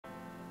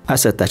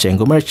As a Touch 'n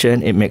Go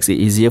merchant, it makes it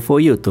easier for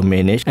you to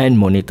manage and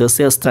monitor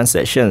sales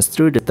transactions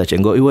through the Touch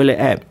 'n Go eWallet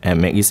app and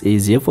make it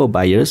easier for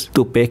buyers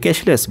to pay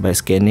cashless by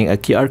scanning a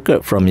QR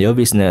code from your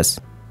business.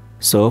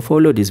 So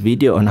follow this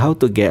video on how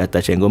to get a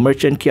Touch 'n Go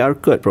merchant QR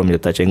code from your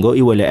Touch 'n Go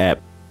eWallet app.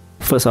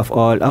 First of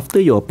all, after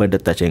you open the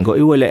Touch 'n Go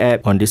eWallet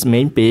app, on this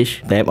main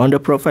page, tap on the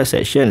profile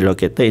section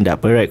located in the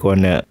upper right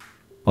corner.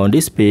 On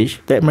this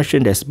page, tap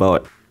Merchant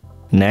Dashboard.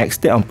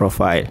 Next, tap on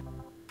Profile.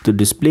 To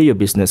display your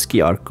business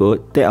QR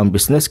code, tap on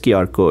Business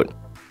QR Code.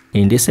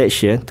 In this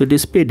section, to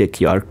display the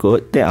QR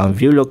code, tap on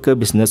View Local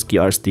Business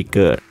QR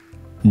Sticker.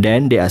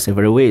 Then, there are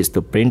several ways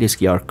to print this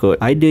QR code.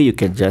 Either you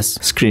can just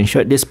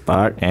screenshot this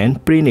part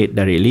and print it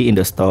directly in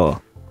the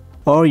store.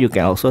 Or you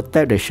can also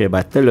tap the share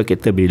button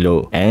located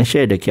below and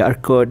share the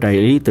QR code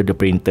directly to the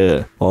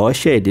printer, or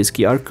share this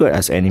QR code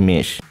as an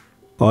image.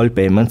 All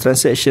payment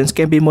transactions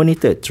can be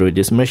monitored through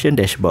this merchant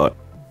dashboard.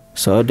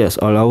 So that's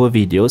all our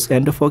videos,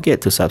 and don't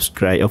forget to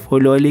subscribe or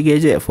follow Ali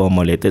Gadget for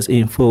more latest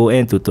info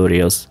and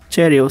tutorials.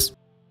 Cheerios!